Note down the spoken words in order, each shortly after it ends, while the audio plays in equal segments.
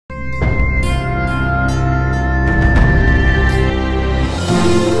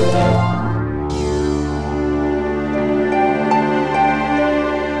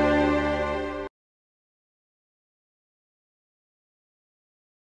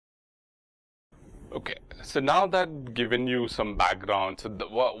Okay, so now that given you some background, so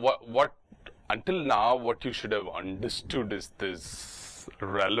what until now what you should have understood is this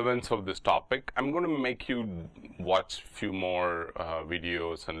relevance of this topic. I'm going to make you watch few more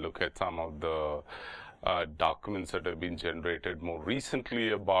videos and look at some of the documents that have been generated more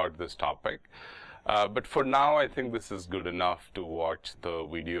recently about this topic. But for now, I think this is good enough to watch the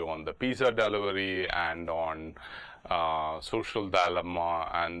video on the pizza delivery and on social dilemma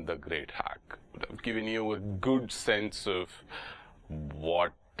and the great hack. I've given you a good sense of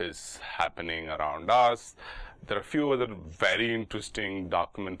what is happening around us. There are a few other very interesting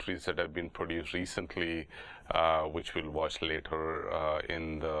documentaries that have been produced recently, which we'll watch later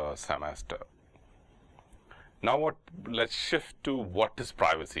in the semester. Now let's shift to what is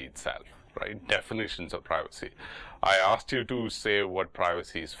privacy itself, right? Definitions of privacy. I asked you to say what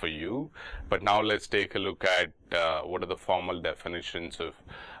privacy is for you, but now let's take a look at what are the formal definitions of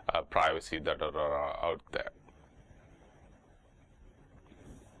privacy that are out there.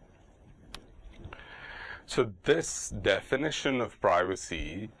 So this definition of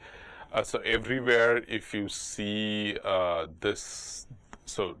privacy, so everywhere if you see this,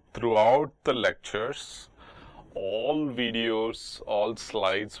 so throughout the lectures, all videos, all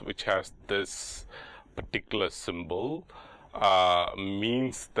slides which has this particular symbol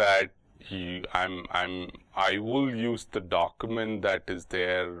means that I will use the document that is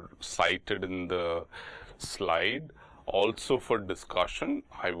there cited in the slide. Also for discussion,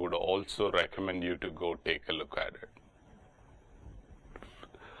 I would also recommend you to go take a look at it.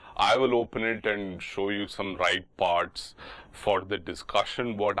 I will open it and show you some right parts for the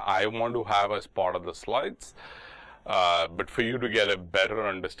discussion, what I want to have as part of the slides. But for you to get a better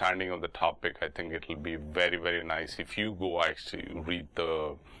understanding of the topic, I think it will be very, very nice if you go actually read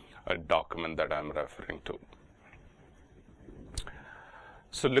the document that I'm referring to.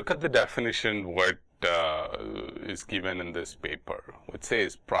 So look at the definition, what is given in this paper. It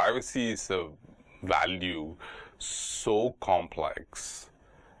says privacy is a value so complex,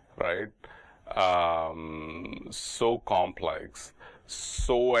 right? So complex,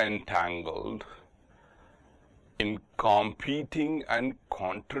 so entangled in competing and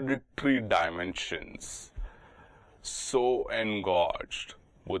contradictory dimensions, so engorged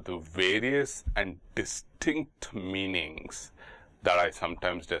with the various and distinct meanings that I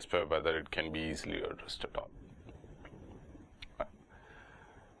sometimes despair whether it can be easily addressed at all.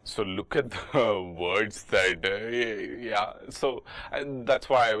 So look at the words that, yeah, so that's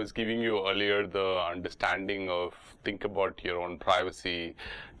why I was giving you earlier the understanding of think about your own privacy,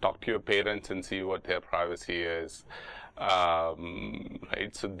 talk to your parents and see what their privacy is,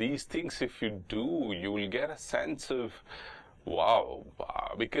 right? So these things, if you do, you will get a sense of, wow,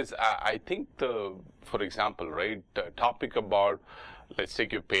 because I think for example, right, topic about, let's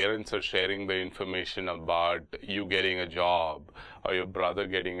take your parents are sharing the information about you getting a job or your brother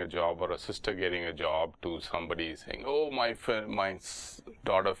getting a job or a sister getting a job to somebody saying, oh, my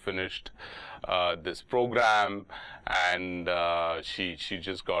daughter finished this program and she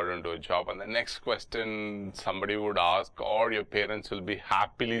just got into a job. And the next question somebody would ask, or your parents will be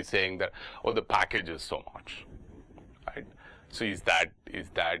happily saying that, oh, the package is so much, right? So is that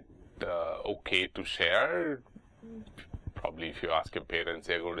okay to share? Probably if you ask your parents,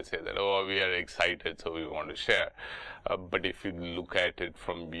 they're going to say that, oh, we are excited, so we want to share. But if you look at it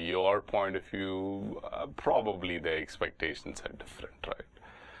from your point of view, probably the expectations are different, right?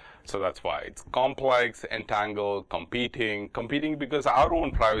 So that's why it's complex, entangled, competing because our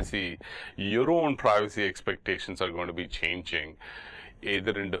own privacy, your own privacy expectations are going to be changing,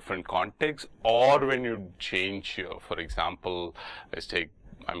 either in different contexts or when you change your, for example, let's take,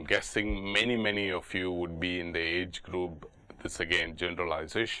 I'm guessing many of you would be in the age group, this again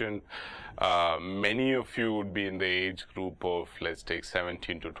generalization, many of you would be in the age group of, let's take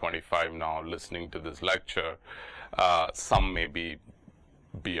 17 to 25 now listening to this lecture. Some may be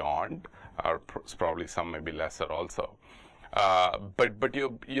beyond, or probably some may be lesser also. But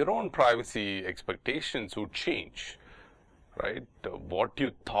your own privacy expectations would change, right? What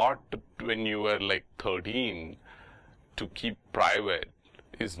you thought when you were like 13 to keep private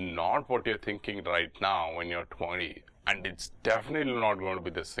is not what you're thinking right now when you're 20, and it's definitely not going to be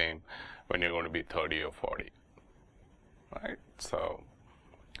the same when you're going to be 30 or 40, right? So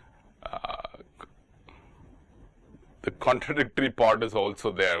the contradictory part is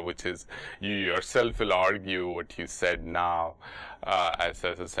also there, which is you yourself will argue what you said now as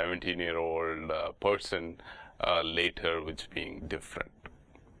a 17-year-old person later, which being different.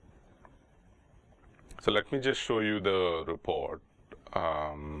 So let me just show you the report.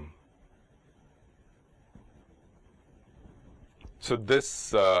 So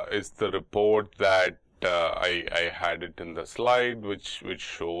this is the report that I had it in the slide, which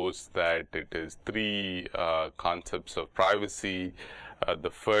shows that it is three concepts of privacy.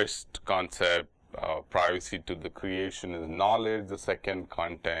 The first concept, privacy to the creation, is knowledge. The second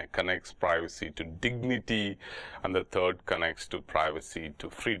connects privacy to dignity, and the third connects to privacy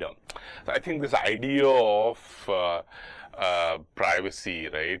to freedom. So I think this idea of privacy,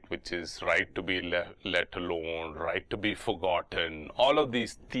 right, which is right to be let alone, right to be forgotten, all of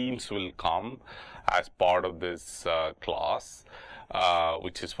these themes will come as part of this class,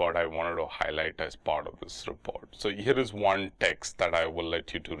 which is what I wanted to highlight as part of this report. So here is one text that I will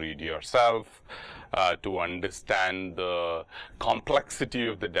let you to read yourself to understand the complexity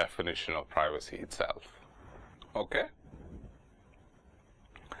of the definition of privacy itself. Okay?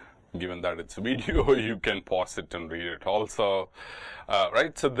 Given that it's a video, you can pause it and read it also,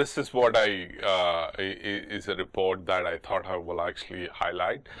 right? So this is what is a report that I thought I will actually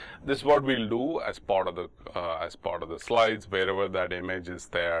highlight. This is what we'll do as part of the slides. Wherever that image is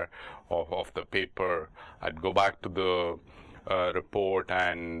there of the paper, I'd go back to the report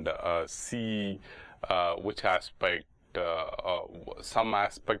and see which aspect, some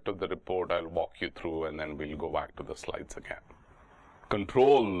aspect of the report I'll walk you through, and then we'll go back to the slides again.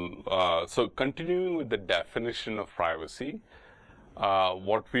 Control. So continuing with the definition of privacy,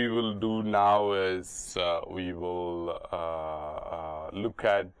 what we will do now is we will look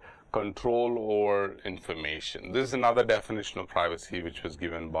at control over information. This is another definition of privacy which was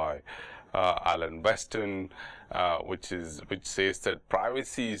given by Westin, which says that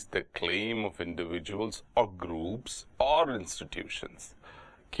privacy is the claim of individuals or groups or institutions.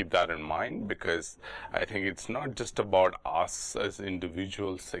 Keep that in mind, because I think it's not just about us as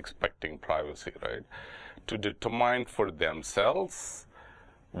individuals expecting privacy, right? To determine for themselves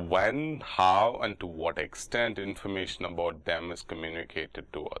when, how, and to what extent information about them is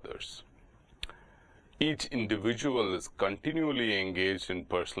communicated to others. Each individual is continually engaged in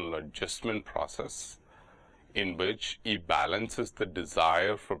personal adjustment process in which he balances the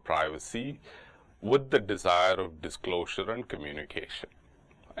desire for privacy with the desire of disclosure and communication.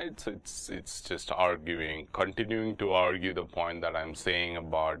 Right? So it's just continuing to argue the point that I'm saying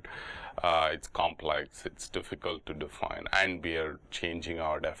about it's complex, it's difficult to define, and we are changing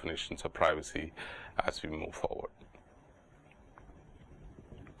our definitions of privacy as we move forward.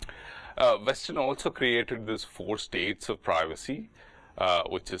 Westin also created this 4 states of privacy,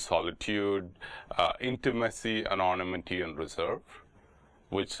 which is solitude, intimacy, anonymity, and reserve,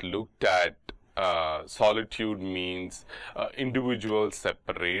 which looked at solitude means individuals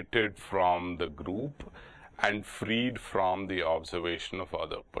separated from the group and freed from the observation of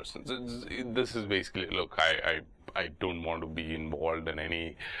other persons. This is basically, look, I don't want to be involved in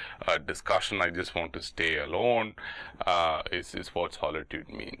any discussion. I just want to stay alone, is what solitude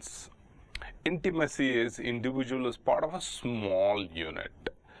means. Intimacy is individual is part of a small unit,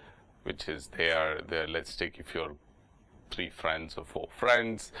 which is let's take, if you're 3 friends or 4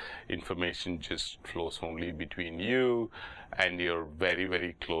 friends, information just flows only between you and you're very,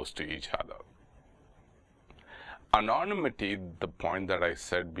 very close to each other. Anonymity, the point that I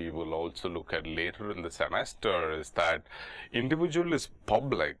said we will also look at later in the semester, is that individual is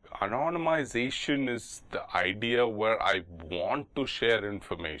public. Anonymization is the idea where I want to share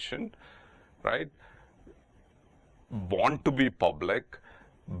information, right? Want to be public,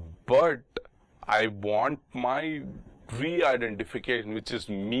 but I want my re-identification, which is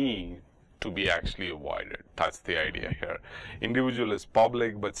me, to be actually avoided. That's the idea here. Individual is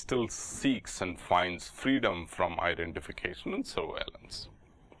public but still seeks and finds freedom from identification and surveillance.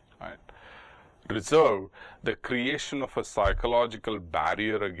 Right? Reserve, the creation of a psychological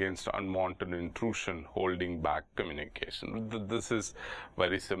barrier against unwanted intrusion, holding back communication. This is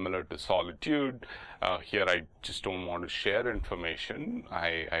very similar to solitude. Here I just don't want to share information.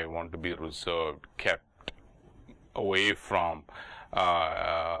 I want to be reserved, kept away from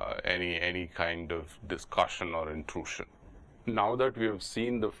any kind of discussion or intrusion. Now that we have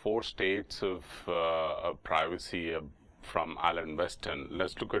seen the 4 states of privacy from Westin,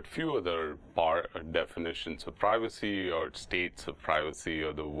 let's look at few other definitions of privacy or states of privacy,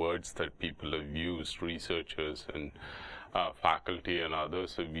 or the words that people have used, researchers and faculty and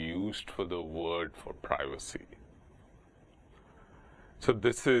others have used for the word for privacy. So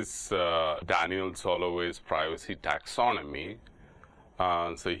this is Daniel Soloway's privacy taxonomy.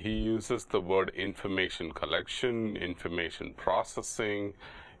 So he uses the word information collection, information processing,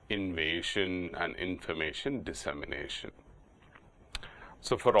 invasion, and information dissemination.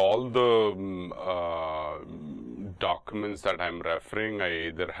 So for all the documents that I'm referring, I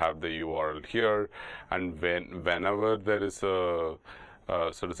either have the URL here, and whenever there is a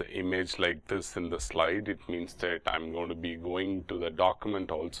sort of an image like this in the slide, it means that I'm going to be going to the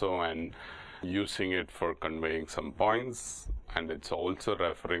document also and using it for conveying some points. And it's also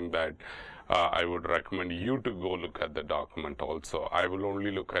referring that I would recommend you to go look at the document also. I will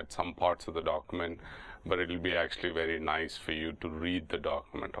only look at some parts of the document, but it will be actually very nice for you to read the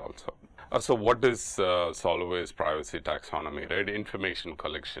document also. So what is Solvay's privacy taxonomy, right? Information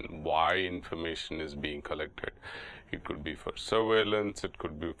collection. Why information is being collected? It could be for surveillance, it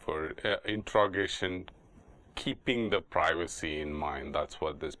could be for interrogation, keeping the privacy in mind. That's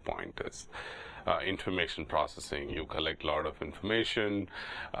what this point is. Information processing. You collect a lot of information.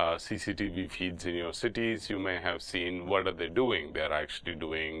 CCTV feeds in your cities, you may have seen. What are they doing? They're actually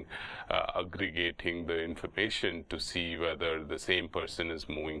doing aggregating the information to see whether the same person is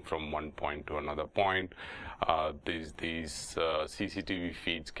moving from one point to another point. These CCTV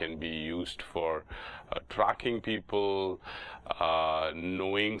feeds can be used for tracking people,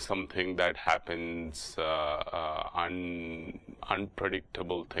 knowing something that happens,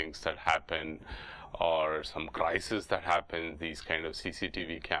 unpredictable things that happen, or some crisis that happens. These kind of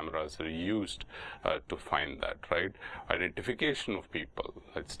CCTV cameras are used to find that, right? Identification of people.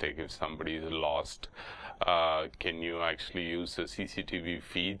 Let's take if somebody is lost. Can you actually use the CCTV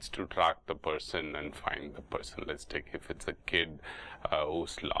feeds to track the person and find the person? Let's take if it's a kid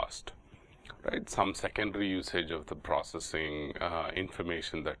who's lost. Right, some secondary usage of the processing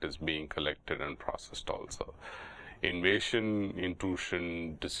information that is being collected and processed also. Invasion,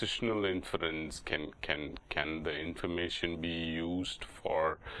 intrusion, decisional inference. Can the information be used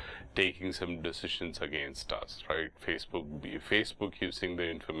for taking some decisions against us? Right, Facebook using the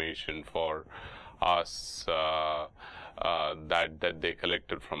information for us that they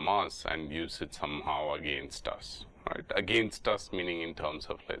collected from us and use it somehow against us. Right, against us meaning in terms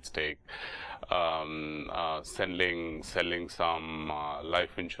of, let's take selling some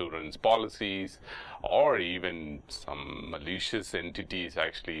life insurance policies, or even some malicious entities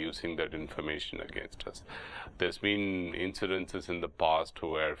actually using that information against us. There's been incidences in the past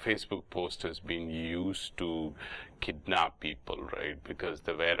where Facebook post has been used to kidnap people, right? Because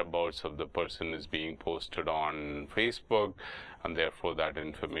the whereabouts of the person is being posted on Facebook, and therefore that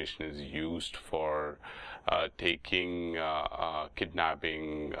information is used for kidnapping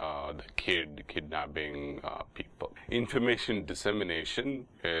the kid, kidnapping people. Information dissemination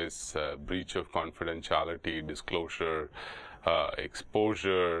is breach of confidentiality, disclosure,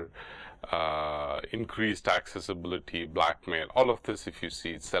 exposure, increased accessibility, blackmail. All of this, if you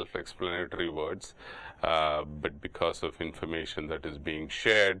see, it's self-explanatory words, but because of information that is being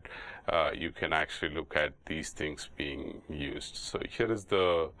shared, you can actually look at these things being used. So here is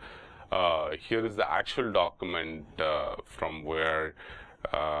the actual document from where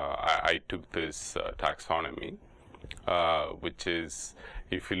I took this taxonomy, which is,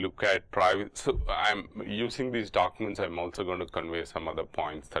 if you look at private, so I'm using these documents, I'm also going to convey some other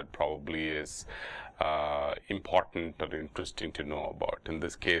points that probably is important or interesting to know about. In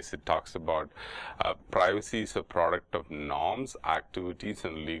this case, it talks about privacy is a product of norms, activities,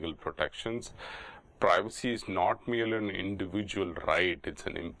 and legal protections. Privacy is not merely an individual right, it's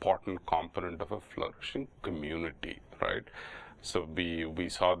an important component of a flourishing community, right? So we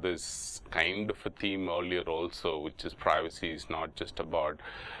saw this kind of a theme earlier also, which is privacy is not just about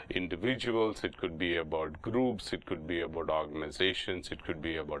individuals, it could be about groups, it could be about organizations, it could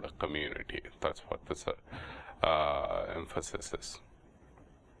be about a community. That's what this emphasis is.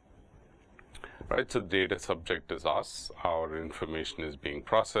 Right, so data subject is us, our information is being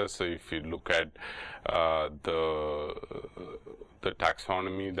processed. So if you look at the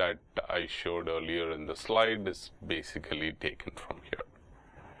taxonomy that I showed earlier in the slide is basically taken from here.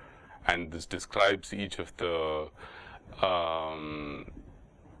 And this describes each of the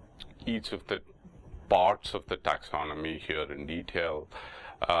parts of the taxonomy here in detail.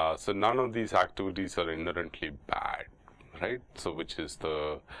 So none of these activities are inherently bad, right? So which is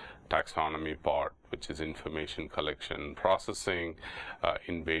the taxonomy part, which is information collection, processing,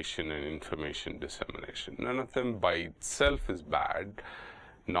 invasion, and information dissemination. None of them by itself is bad,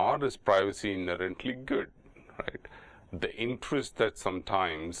 nor is privacy inherently good, right? The interests that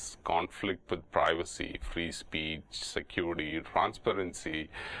sometimes conflict with privacy, free speech, security, transparency,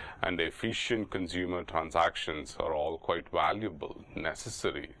 and efficient consumer transactions are all quite valuable,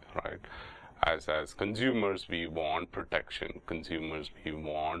 necessary, right? As consumers, we want protection. Consumers, we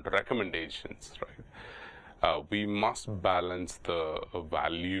want recommendations, right? we must balance the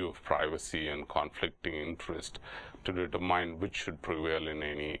value of privacy and conflicting interest to determine which should prevail in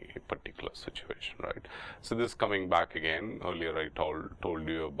any particular situation, right? So this coming back again, earlier I told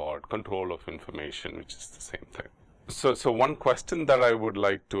you about control of information, which is the same thing. So one question that I would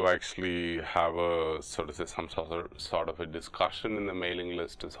like to actually have a sort of say some sort of a discussion in the mailing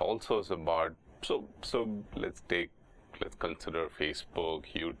list is also about, so let's consider Facebook,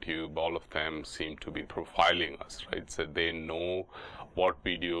 YouTube, all of them seem to be profiling us, right? So they know what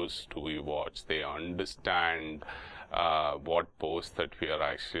videos do we watch, they understand what posts that we are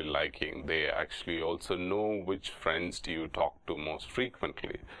actually liking, they actually also know which friends do you talk to most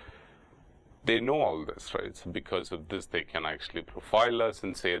frequently. They know all this, right? So because of this, they can actually profile us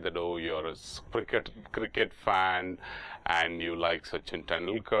and say that, oh, you're a cricket fan and you like Sachin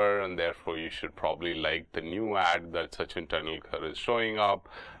Tendulkar, and therefore you should probably like the new ad that Sachin Tendulkar is showing up.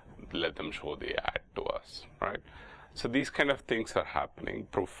 Let them show the ad to us, right? So these kind of things are happening.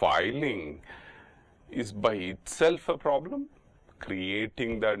 Profiling is by itself a problem.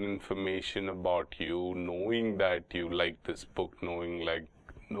 Creating that information about you, knowing that you like this book, knowing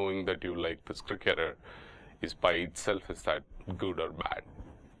that you like this cricketer, is by itself, is that good or bad?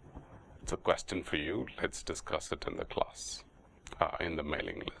 It's a question for you. Let's discuss it in the class, in the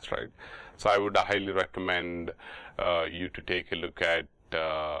mailing list, right? So I would highly recommend you to take a look at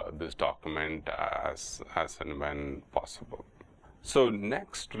this document as and when possible. So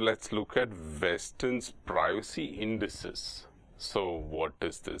next, let's look at Westin's privacy indices. So what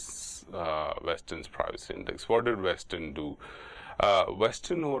is this Westin's privacy index? What did Westin do?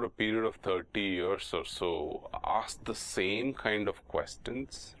 Westin, over a period of 30 years or so, asked the same kind of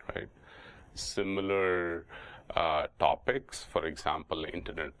questions, right? Similar topics, for example,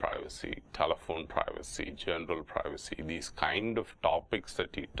 internet privacy, telephone privacy, general privacy, these kind of topics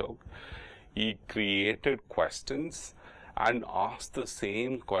that he took. He created questions and asked the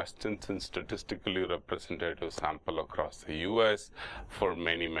same questions in statistically representative sample across the US for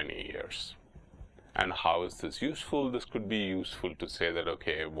many, many years. And how is this useful? This could be useful to say that,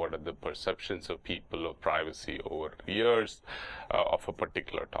 okay, what are the perceptions of people of privacy over years of a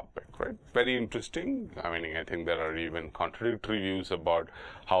particular topic, right? Very interesting. I mean, I think there are even contradictory views about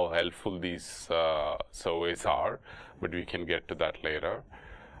how helpful these surveys are, but we can get to that later.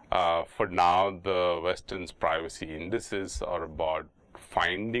 For now, the Westin's privacy indices are about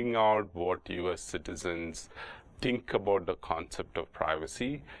finding out what US citizens think about the concept of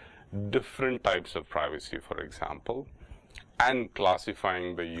privacy, different types of privacy, for example, and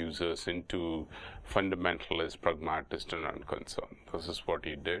classifying the users into fundamentalist, pragmatist, and unconcerned. This is what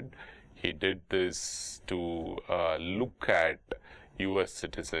he did. He did this to look at US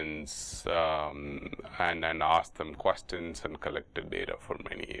citizens and ask them questions and collected data for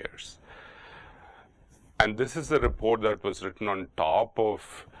many years. And this is a report that was written on top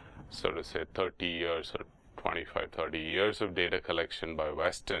of, so to say, 30 years or 25, 30 years of data collection by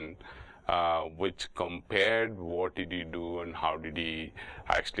Westin, which compared what did he do and how did he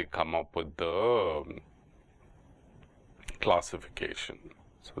actually come up with the classification.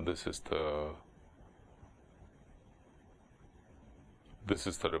 So this is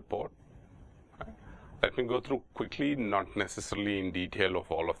the report. Let me go through quickly, not necessarily in detail of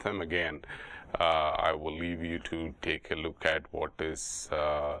all of them. Again, I will leave you to take a look at what is,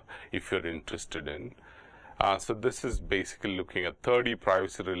 if you're interested in. So this is basically looking at 30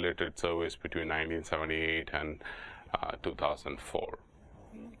 privacy-related surveys between 1978 and 2004.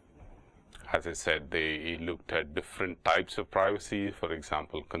 As I said, they looked at different types of privacy, for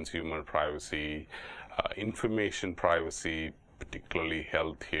example, consumer privacy, information privacy, particularly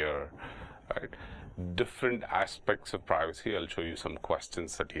health here, right? Different aspects of privacy. I'll show you some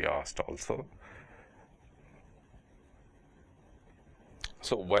questions that he asked also.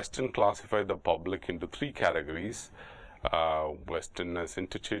 So Westin classified the public into 3 categories. Westin has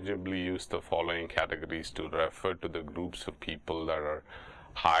interchangeably used the following categories to refer to the groups of people that are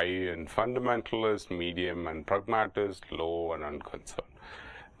high and fundamentalist, medium and pragmatist, low and unconcerned.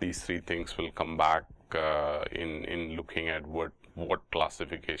 These 3 things will come back in looking at what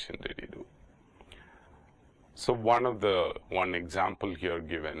classification did he do. So one example here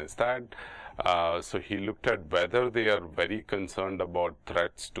given is that so he looked at whether they are very concerned about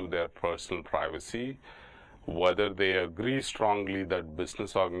threats to their personal privacy, whether they agree strongly that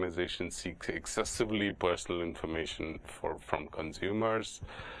business organizations seek excessively personal information from consumers,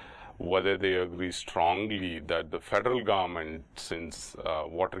 whether they agree strongly that the federal government, since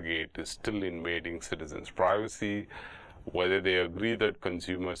Watergate, is still invading citizens' privacy, whether they agree that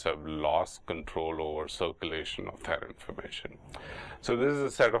consumers have lost control over circulation of their information. So this is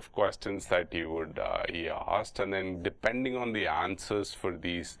a set of questions that you would he asked, and then depending on the answers for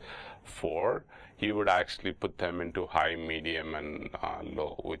these four, he would actually put them into high, medium, and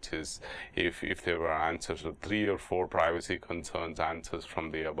low, which is if there were answers to 3 or 4 privacy concerns, answers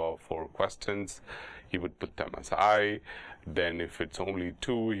from the above 4 questions, he would put them as high. Then if it's only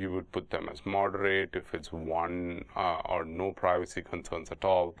 2, he would put them as moderate. If it's 1 or no privacy concerns at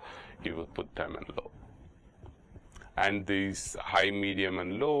all, he would put them in low. And these high, medium,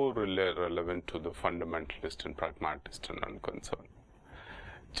 and low relevant to the fundamentalist and pragmatist and unconcerned.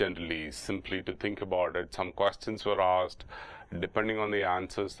 Generally, simply to think about it, some questions were asked. Depending on the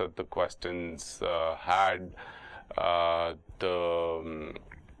answers that the questions had, the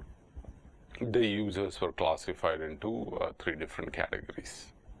users were classified into 3 different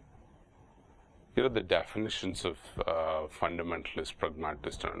categories. Here are the definitions of fundamentalist,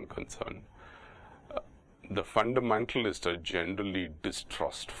 pragmatist, and unconcerned. The fundamentalists are generally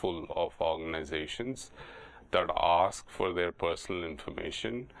distrustful of organizations that ask for their personal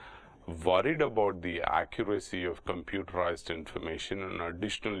information, worried about the accuracy of computerized information and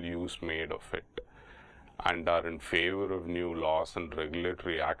additional use made of it, and are in favor of new laws and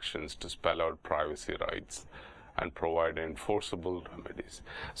regulatory actions to spell out privacy rights and provide enforceable remedies.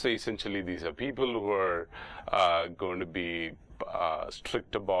 So essentially, these are people who are going to be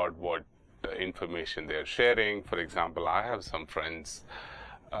strict about what information they are sharing. For example, I have some friends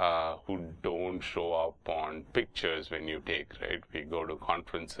who don't show up on pictures when you take, right? We go to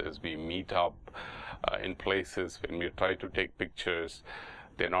conferences, we meet up in places. When we try to take pictures,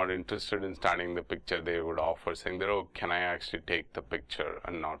 they're not interested in standing the picture. They would offer saying that, oh, can I actually take the picture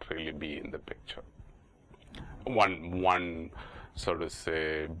and not really be in the picture? One sort of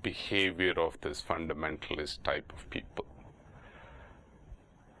say behavior of this fundamentalist type of people.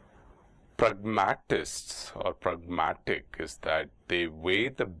 Pragmatists or pragmatic is that they weigh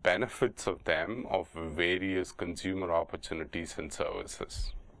the benefits of them of various consumer opportunities and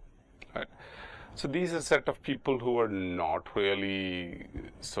services. Right? So these are a set of people who are not really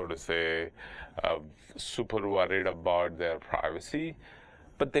sort of say super worried about their privacy,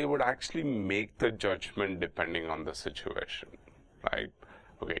 but they would actually make the judgment depending on the situation, right?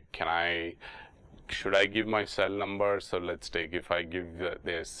 Okay, should I give my cell number? So let's take, if I give,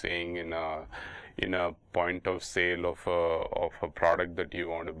 they're saying in a point of sale of a product that you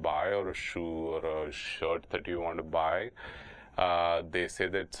want to buy, or a shoe or a shirt that you want to buy, they say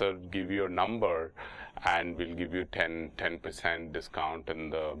that, sir, give your number and we'll give you 10% discount in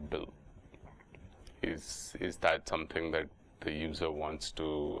the bill. Is that something that the user wants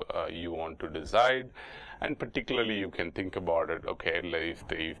to, you want to decide? And particularly you can think about it, okay, if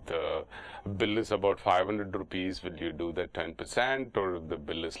the bill is about 500 rupees, will you do that 10%? Or if the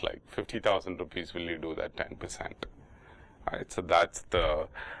bill is like 50,000 rupees, will you do that 10%? Right, so that's the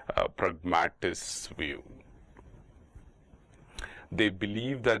pragmatist view. They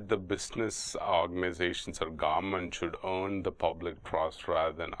believe that the business organizations or government should earn the public trust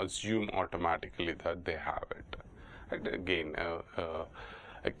rather than assume automatically that they have it. And again,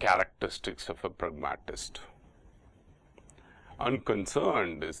 characteristics of a pragmatist.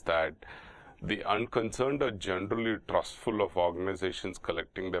 Unconcerned is that the unconcerned are generally trustful of organizations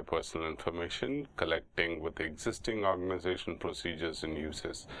collecting their personal information, collecting with existing organization procedures and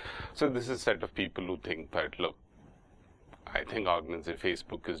uses. So this is a set of people who think that, look, I think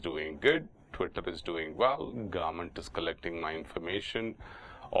Facebook is doing good, Twitter is doing well, government is collecting my information,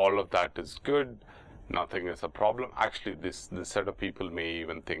 all of that is good, nothing is a problem. Actually, this set of people may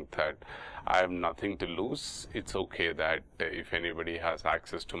even think that I have nothing to lose. It's okay that if anybody has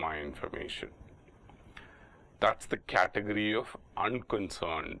access to my information. That's the category of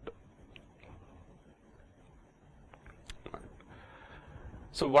unconcerned.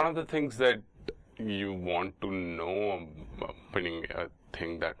 So one of the things that you want to know, a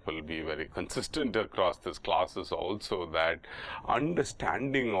thing that will be very consistent across this class, is also that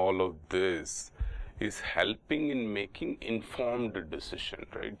understanding all of this is helping in making informed decision,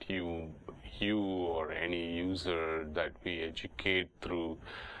 right? You or any user that we educate through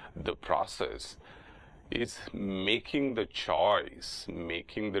the process is making the choice,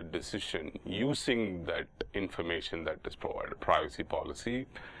 making the decision, using that information that is provided. Privacy policy,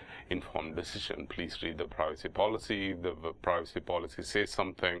 informed decision. Please read the privacy policy. The privacy policy says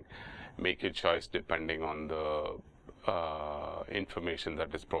something. Make your choice depending on the information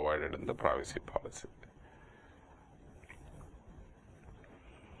that is provided in the privacy policy.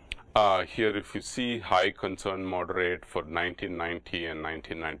 Here, if you see high, concern, moderate for 1990 and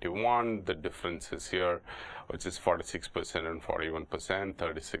 1991, the difference is here, which is 46% and 41%,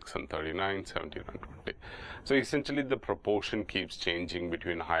 36 and 39, 17 and 20. So essentially, the proportion keeps changing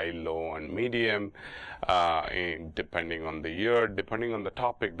between high, low, and medium, depending on the year, depending on the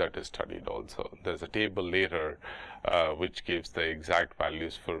topic that is studied also. There's a table later which gives the exact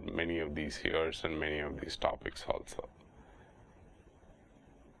values for many of these years and many of these topics also.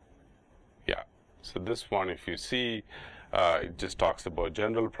 Yeah, so this one, if you see, it just talks about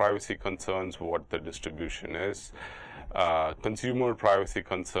general privacy concerns, what the distribution is. Consumer privacy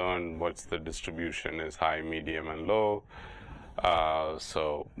concern, what's the distribution is high, medium, and low.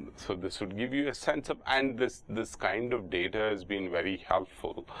 So this would give you a sense of, and this kind of data has been very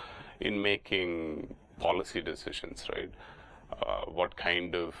helpful in making policy decisions, right? What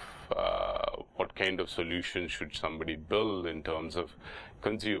kind of solutions should somebody build in terms of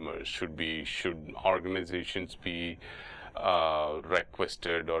consumers? Should organizations be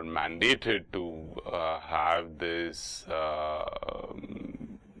requested or mandated to have this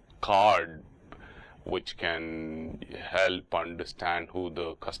card which can help understand who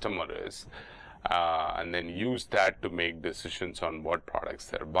the customer is, and then use that to make decisions on what products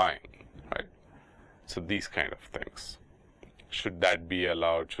they're buying, right? So these kind of things. Should that be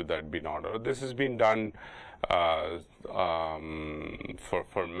allowed? Should that be not? Or this has been done for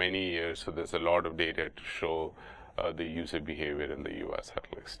many years, so there's a lot of data to show the user behavior in the US at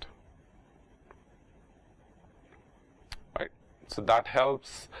least. Right. So that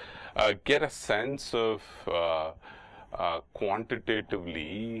helps get a sense of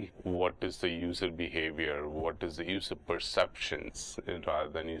quantitatively what is the user behavior, what is the user perceptions rather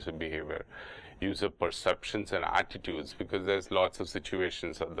than user behavior. User perceptions and attitudes, because there's lots of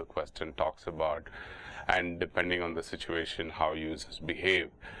situations that the question talks about, and depending on the situation, how users behave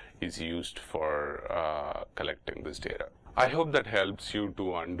is used for collecting this data. I hope that helps you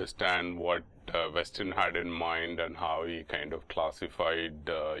to understand what Westin had in mind and how he kind of classified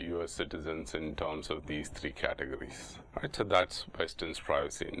US citizens in terms of these three categories. Right, so that's Westin's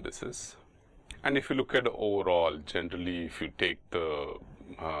privacy indices. And if you look at overall, generally, if you take the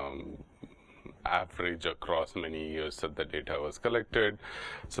average across many years that the data was collected,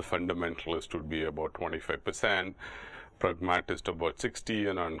 so fundamentalist would be about 25%, pragmatist about 60%,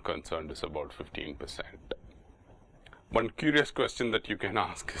 and unconcerned is about 15%. One curious question that you can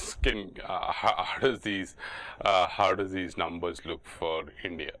ask is, how does these numbers look for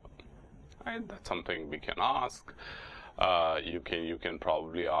India? Right? That's something we can ask. You can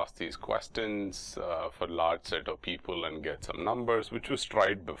probably ask these questions for a large set of people and get some numbers, which was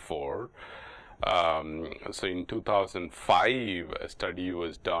tried before. So in 2005, a study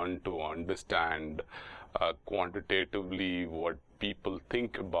was done to understand quantitatively what people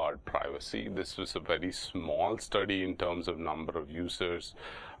think about privacy. This was a very small study in terms of number of users.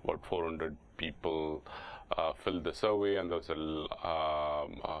 About 400 people filled the survey, and there was a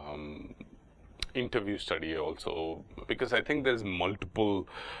interview study also, because I think there's multiple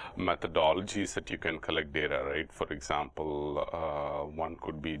methodologies that you can collect data, right? For example, one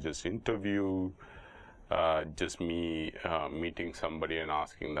could be just interview, just me meeting somebody and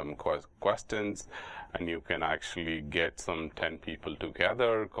asking them questions, and you can actually get some 10 people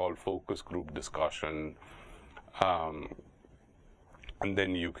together called focus group discussion, and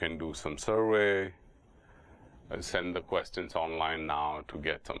then you can do some survey, send the questions online now to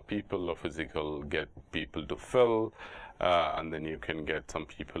get some people, or physical, get people to fill, and then you can get some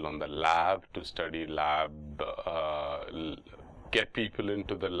people on the lab to study lab, get people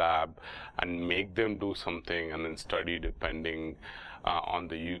into the lab and make them do something, and then study depending on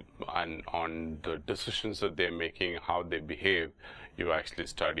the decisions that they're making, how they behave. You actually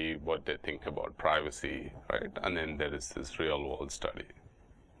study what they think about privacy, right? And then there is this real world study,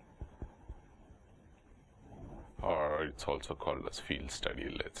 or it's also called as field study,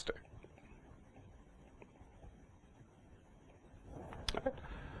 let's say. Right.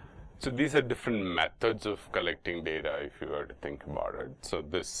 So these are different methods of collecting data, if you were to think about it. So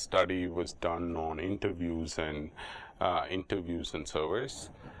this study was done on interviews and surveys,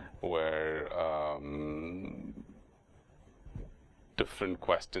 where different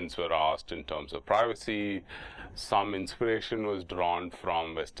questions were asked in terms of privacy. Some inspiration was drawn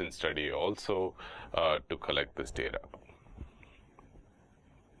from Westin study also to collect this data.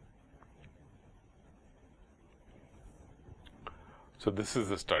 So this is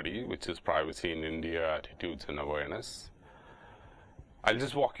the study, which is Privacy in India, Attitudes and Awareness. I'll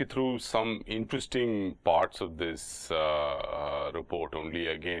just walk you through some interesting parts of this report only.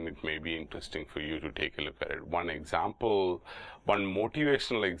 Again, it may be interesting for you to take a look at it. One example, one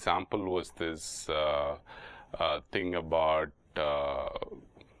motivational example was this thing about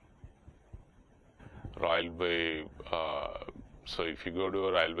railway. So if you go to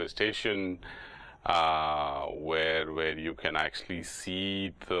a railway station where you can actually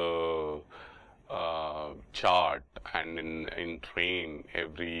see the chart, and in train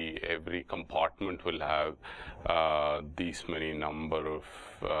every compartment will have these many number of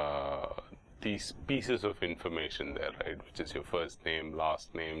these pieces of information there, right, which is your first name,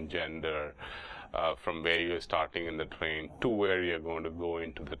 last name, gender, from where you're starting in the train to where you're going to go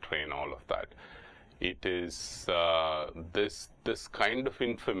into the train, all of that. It is this kind of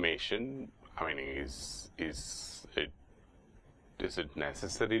information, I mean, is it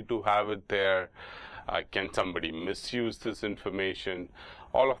necessary to have it there? Can somebody misuse this information?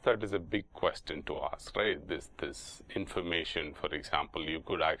 All of that is a big question to ask, right? This information, for example, you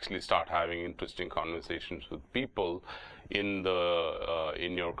could actually start having interesting conversations with people in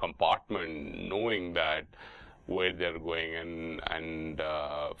your compartment, knowing that where they're going and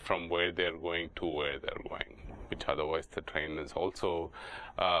from where they're going to where they're going, which otherwise the train is also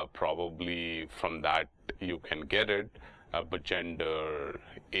probably from that you can get it. But gender,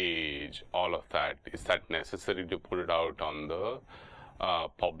 age, all of that, is that necessary to put it out on the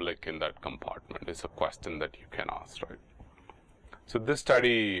public in that compartment? Is a question that you can ask, right? So this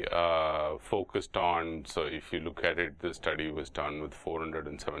study focused on, so if you look at it, this study was done with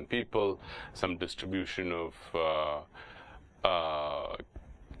 407 people, some distribution of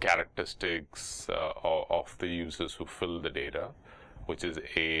characteristics of the users who fill the data, which is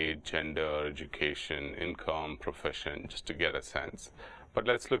age, gender, education, income, profession, just to get a sense. But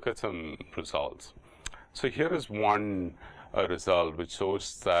let's look at some results. So here is one result which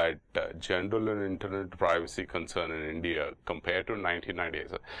shows that general and internet privacy concern in India compared to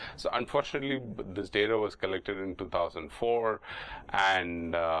 1998. So unfortunately, this data was collected in 2004,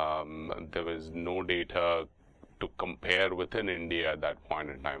 and there was no data to compare within India at that point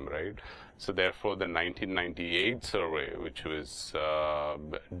in time, right? So therefore, the 1998 survey, which was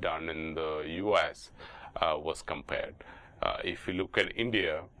done in the US, was compared. If you look at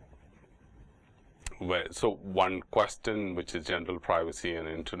India, so one question, which is general privacy and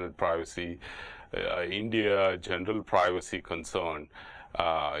internet privacy, India general privacy concern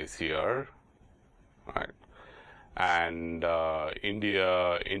is here, right? And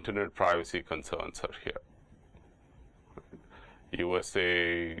India internet privacy concerns are here.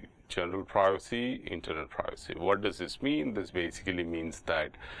 USA general privacy, internet privacy. What does this mean? This basically means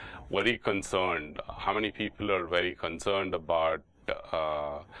that very concerned, how many people are very concerned about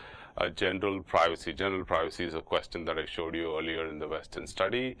general privacy. General privacy is a question that I showed you earlier in the Westin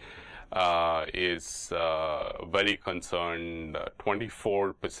study. Is very concerned.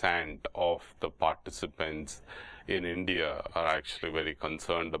 24% of the participants in India are actually very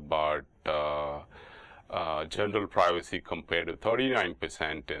concerned about general privacy compared to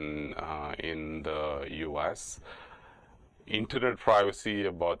 39% in the US. Internet privacy,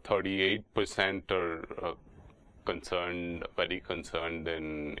 about 38% are very concerned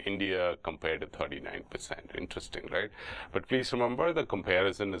in India compared to 39%. Interesting, right? But please remember, the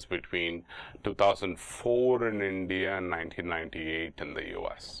comparison is between 2004 in India and 1998 in the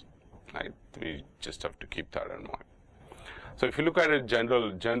US, right? We just have to keep that in mind. So if you look at it,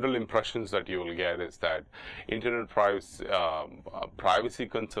 general impressions that you will get is that internet privacy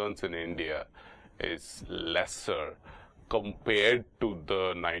concerns in India is lesser compared to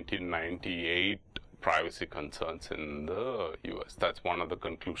the 1998 privacy concerns in the US. That's one of the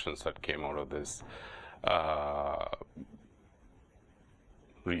conclusions that came out of this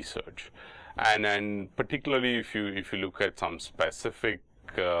research. And particularly if you look at some specific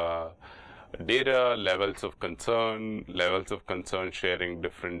data, levels of concern sharing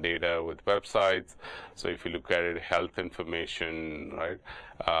different data with websites. So if you look at it, health information, right?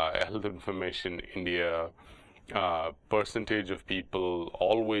 Health information, India, percentage of people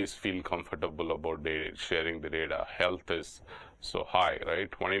always feel comfortable about sharing the data. Health is so high,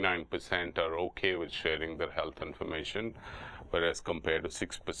 right? 29% are okay with sharing their health information, whereas compared to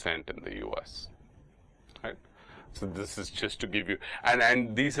 6% in the US, right? So this is just to give you,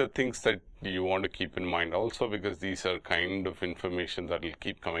 and these are things that you want to keep in mind also, because these are kind of information that will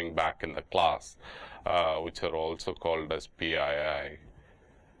keep coming back in the class, which are also called as PII,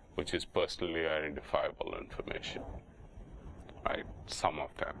 which is personally identifiable information, right? Some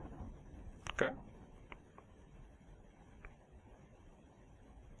of them, okay?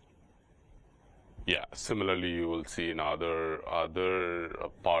 Yeah, similarly, you will see in other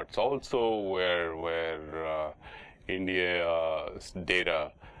parts also where India's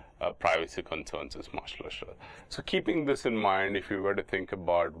data privacy concerns is much lesser. So keeping this in mind, if you were to think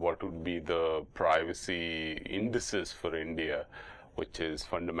about what would be the privacy indices for India, which is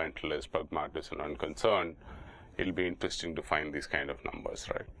fundamentalist, pragmatist, and unconcerned, it'll be interesting to find these kind of numbers,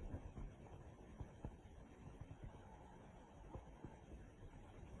 right?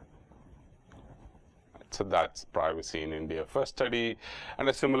 So that's privacy in India first study, and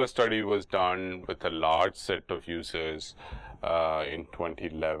a similar study was done with a large set of users in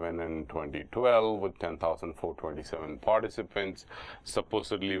 2011 and 2012 with 10,427 participants,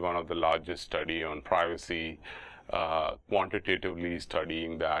 supposedly one of the largest study on privacy, quantitatively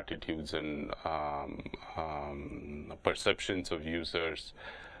studying the attitudes and perceptions of users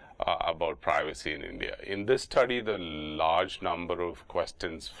about privacy in India. In this study, the large number of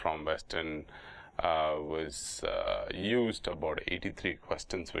questions from Westin was used. About 83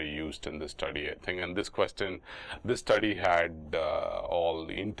 questions were used in the study, I think. And this study had all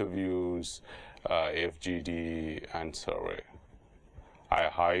the interviews, FGD, and survey. I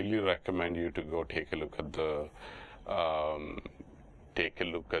highly recommend you to go take a look at the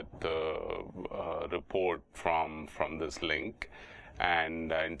report from this link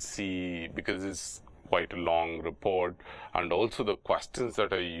and see, because it's quite a long report, and also the questions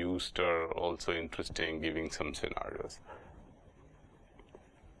that are used are also interesting, giving some scenarios.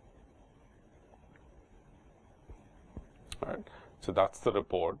 All right, so that's the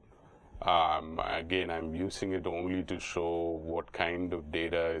report. Again, I'm using it only to show what kind of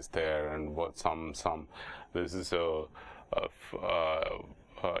data is there and what some. This is a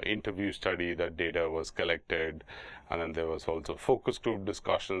interview study that data was collected, and then there was also focus group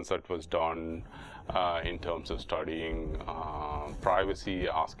discussions that was done in terms of studying privacy,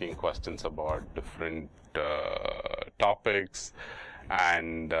 asking questions about different topics,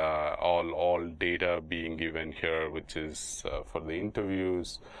 and all data being given here, which is for the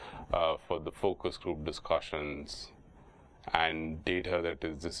interviews, for the focus group discussions, and data that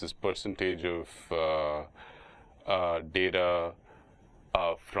is, this is percentage of data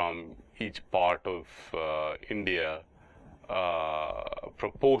from each part of India,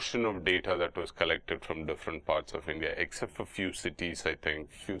 proportion of data that was collected from different parts of India, except for few cities, I think,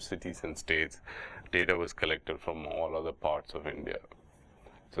 few cities and states, data was collected from all other parts of India.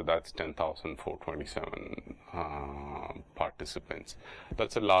 So that's 10,427 participants.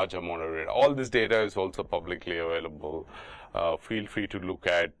 That's a large amount of data. All this data is also publicly available. Feel free to look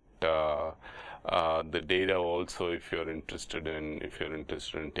at the data also if you're interested in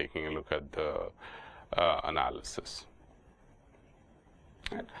taking a look at the analysis.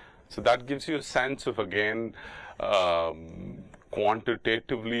 Right. So that gives you a sense of, again,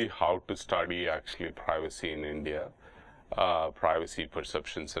 quantitatively how to study actually privacy in India, privacy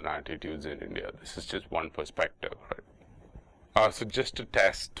perceptions and attitudes in India. This is just one perspective, right? So just a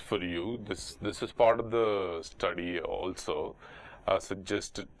test for you. This is part of the study also. So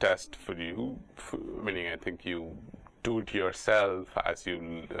just a test for you, meaning I think you do it yourself as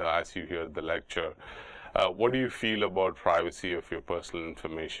you hear the lecture. What do you feel about privacy of your personal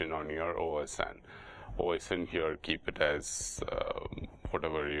information on your OSN? OSN here, keep it as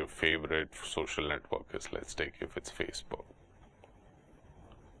whatever your favorite social network is. Let's take if it's Facebook.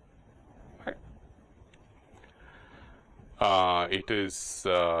 It is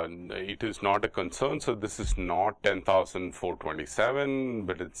not a concern. So this is not 10,427,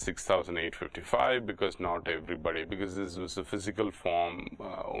 but it's 6,855, because not everybody, because this was a physical form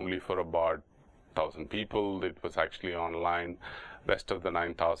only for about 1,000 people. It was actually online. Rest of the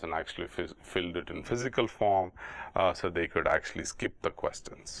 9,000 actually filled it in physical form, so they could actually skip the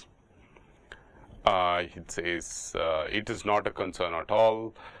questions. It says it is not a concern at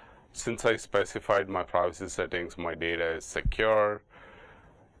all. Since I specified my privacy settings, my data is secure.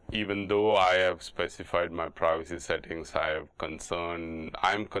 Even though I have specified my privacy settings, I'm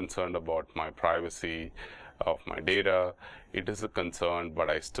concerned about my privacy of my data. It is a concern, but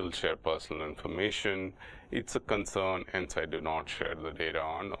I still share personal information. It's a concern, hence I do not share the data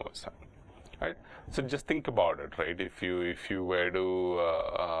on OSN. Right? So just think about it, right? If you were to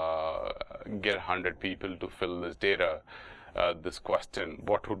get 100 people to fill this data, this question,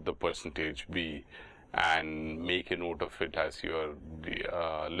 what would the percentage be? And make a note of it as you're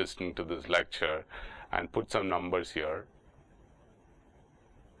listening to this lecture, and put some numbers here.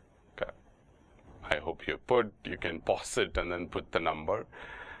 Okay. I hope you can pause it and then put the number.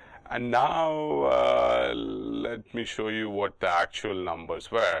 And now let me show you what the actual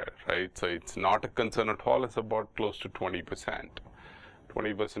numbers were, right? So it's not a concern at all. It's about close to 20%.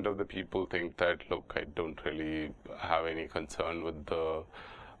 20% of the people think that, look, I don't really have any concern with the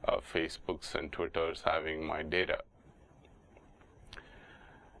Facebooks and Twitters having my data.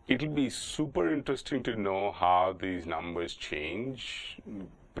 It'll be super interesting to know how these numbers change,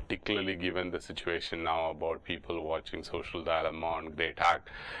 particularly given the situation now about people watching Social Dilemma on Great Hack.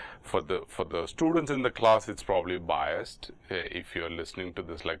 For the students in the class, it's probably biased. If you're listening to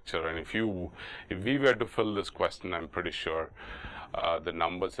this lecture, and if we were to fill this question, I'm pretty sure the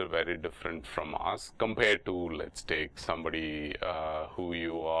numbers are very different from us compared to, let's take somebody who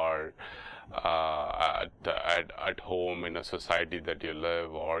you are at home in a society that you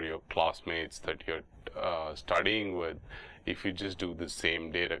live, or your classmates that you're studying with. If you just do the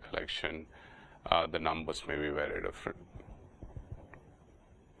same data collection, the numbers may be very different.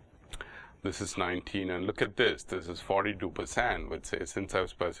 This is 19, and look at this. This is 42%, which says, since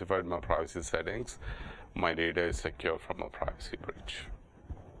I've specified my privacy settings, my data is secure from a privacy breach.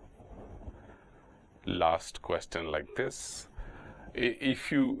 Last question like this.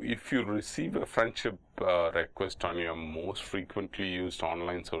 If you receive a friendship request on your most frequently used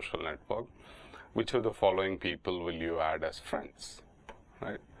online social network, which of the following people will you add as friends?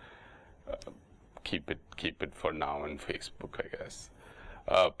 Right? Keep it for now in Facebook, I guess.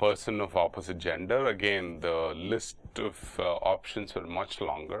 Person of opposite gender. Again, the list of options are much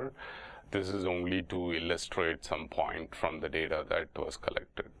longer. This is only to illustrate some point from the data that was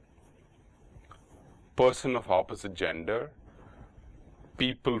collected. Person of opposite gender.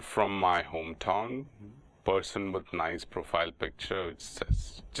 People from my hometown. Person with nice profile picture. It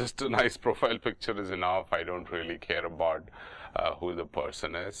says just a nice profile picture is enough. I don't really care about who the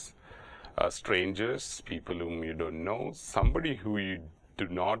person is. Strangers, people whom you don't know. Somebody who you do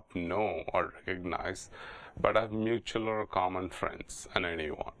not know or recognize, but have mutual or common friends, and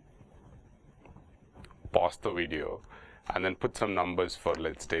anyone. Pause the video and then put some numbers for,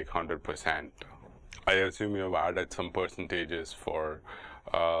 let's take 100%. I assume you have added some percentages for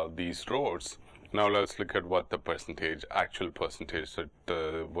these rows. Now let's look at what the actual percentage that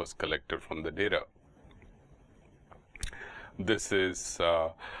was collected from the data. This is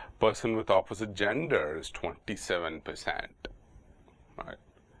person with opposite gender is 27%. Right.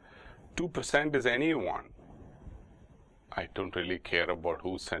 2% is anyone. I don't really care about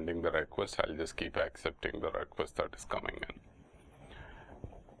who's sending the request. I'll just keep accepting the request that is coming in.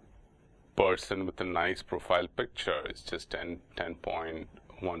 Person with a nice profile picture is just 10.12%.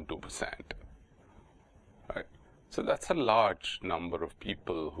 Right. So that's a large number of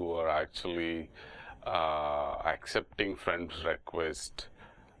people who are actually accepting friends' request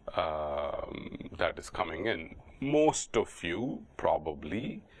that is coming in. Most of you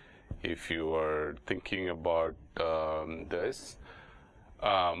probably, if you are thinking about this,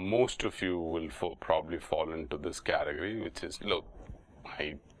 most of you will probably fall into this category, which is, look,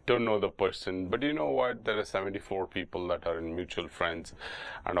 I don't know the person, but you know what, there are 74 people that are in mutual friends,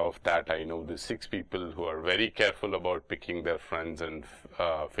 and of that I know the 6 people who are very careful about picking their friends in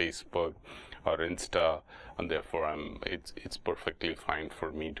Facebook or Insta, and therefore it's perfectly fine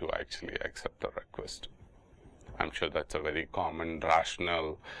for me to actually accept the request. I'm sure that's a very common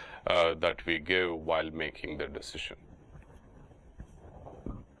rationale that we give while making the decision.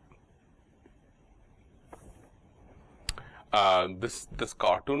 This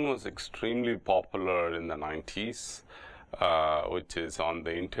cartoon was extremely popular in the 90s, which is on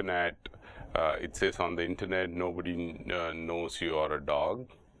the internet. It says on the internet, nobody knows you are a dog.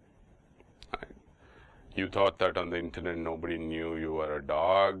 Right? You thought that on the internet nobody knew you were a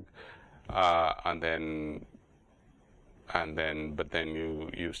dog, but then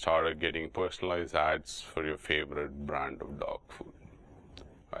you started getting personalized ads for your favorite brand of dog food.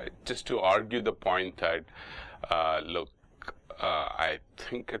 Right? Just to argue the point that, look, I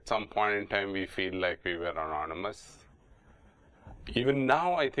think at some point in time we feel like we were anonymous. Even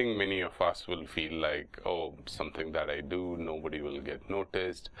now, I think many of us will feel like, oh, something that I do, nobody will get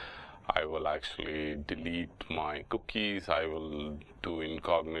noticed. I will actually delete my cookies. I will do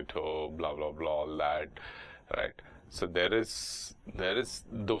incognito, blah, blah, blah, all that, right? So there is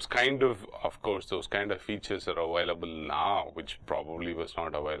those kind of course, those kind of features are available now, which probably was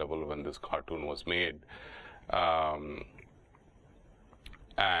not available when this cartoon was made.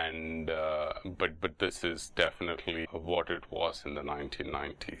 But this is definitely what it was in the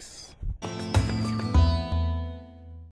 1990s.